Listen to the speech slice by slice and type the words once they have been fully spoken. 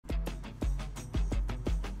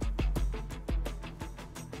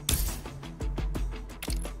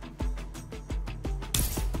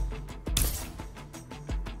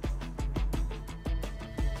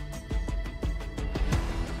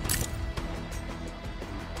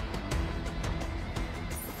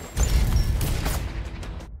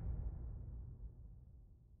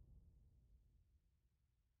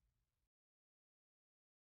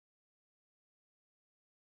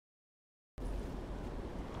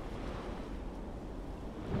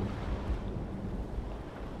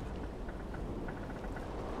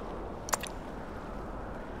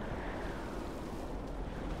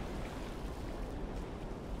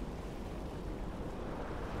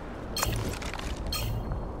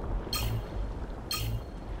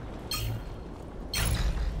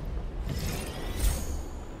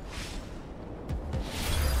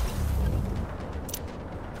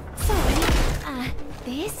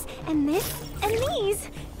and this, and these.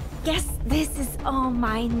 Guess this is all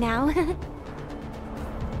mine now.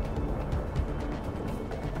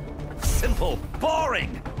 Simple,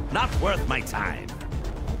 boring, not worth my time.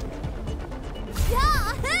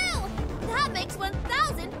 Yahoo! That makes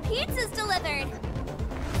 1,000 pizzas delivered!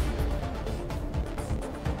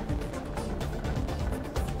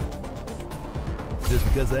 Just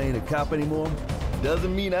because I ain't a cop anymore,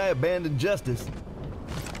 doesn't mean I abandoned justice.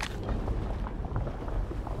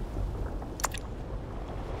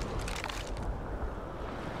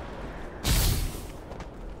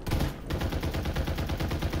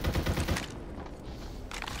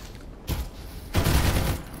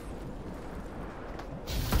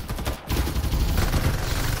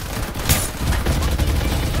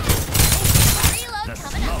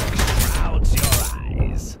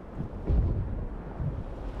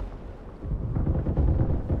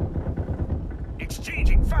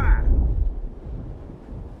 Exchanging fire!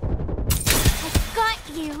 I've got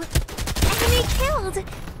you! Enemy killed!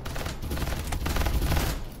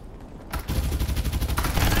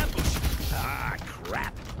 Ambush! Ah,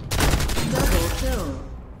 crap! Double kill.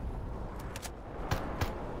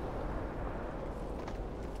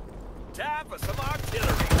 Time for some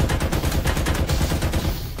artillery!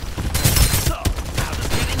 So, how does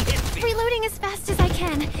getting hit feel? Reloading as fast as I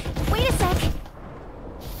can. Wait a sec.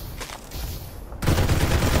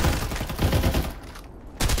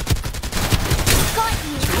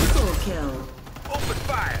 Triple kill. Open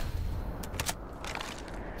fire!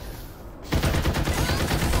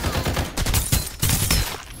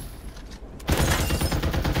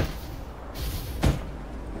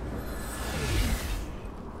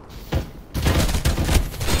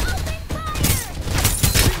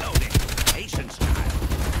 Reloading! Patience, child!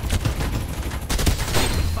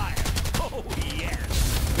 Open fire! Oh, yes!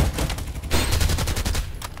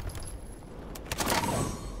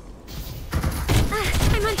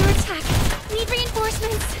 I'm under attack. Need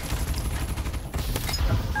reinforcements.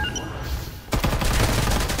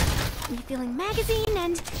 Refilling magazine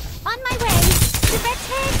and on my way. The red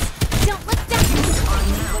tags. Don't look down. Are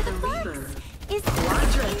now For the the bugs. Reaper. Is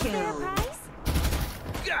Quadra there a kill. prize?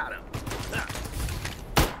 Got him! Ah.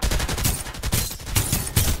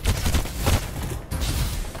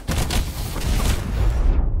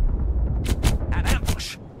 An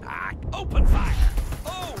ambush! Ah, open fire!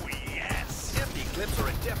 Oh, yes! Empty clips are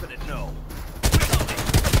a definite no. Reloading!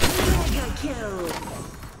 Mega kill.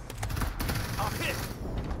 A hit!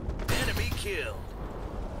 Enemy killed.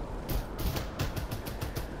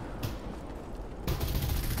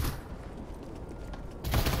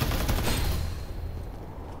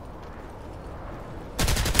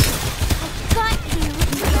 Got you.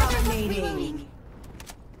 Dominating.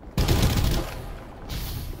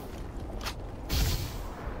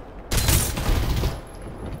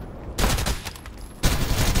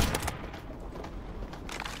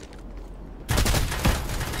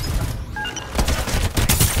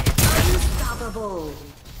 Unstoppable.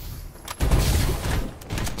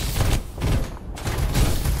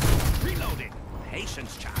 Reloading!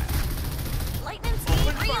 Patience, child. Lightning speed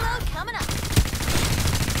Open fire. reload coming up.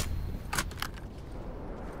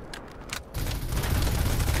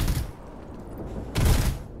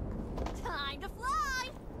 Time to fly!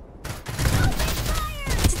 Open fire!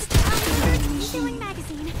 Refilling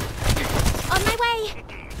magazine. On my way.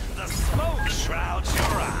 The smoke shrouds your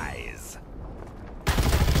eyes.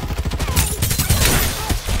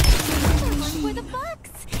 One for the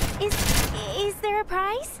bucks. Is there a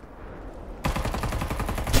prize?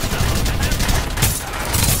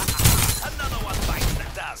 Another one bites the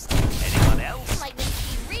dust. Anyone else? Lightning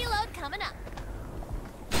speed reload coming up.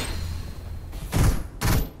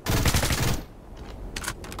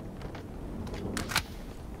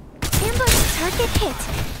 Ambush target hit.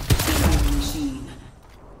 Killing machine.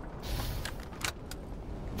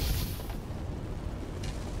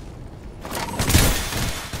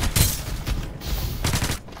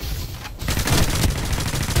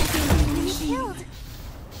 Enemy killed.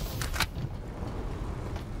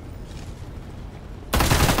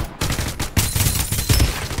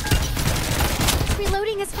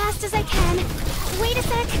 Reloading as fast as I can. Wait a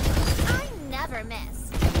sec. I never miss.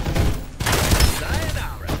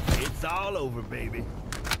 Sayonara. It's all over, baby.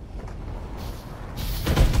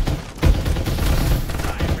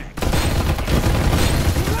 Direct.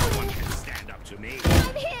 No one can stand up to me.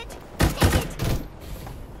 I'm hit! Take it!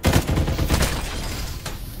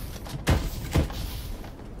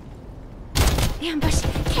 Ambush.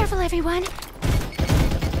 Careful, everyone.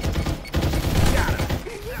 Got him.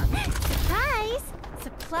 Supplies.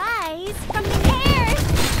 Supplies from the air.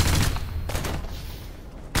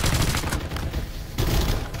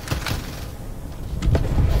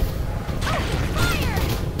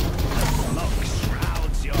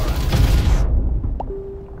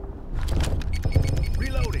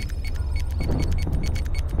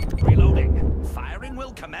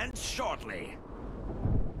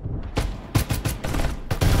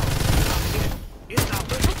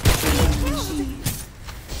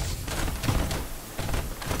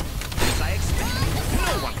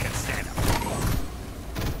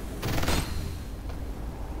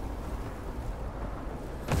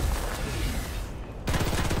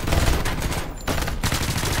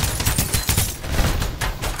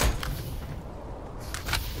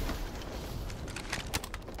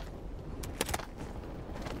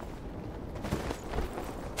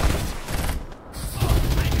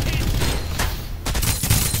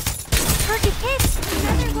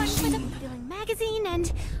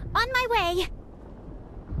 my way.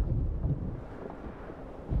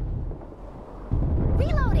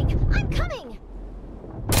 Reloading! I'm coming!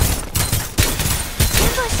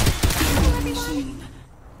 Ambush! Hello, everyone!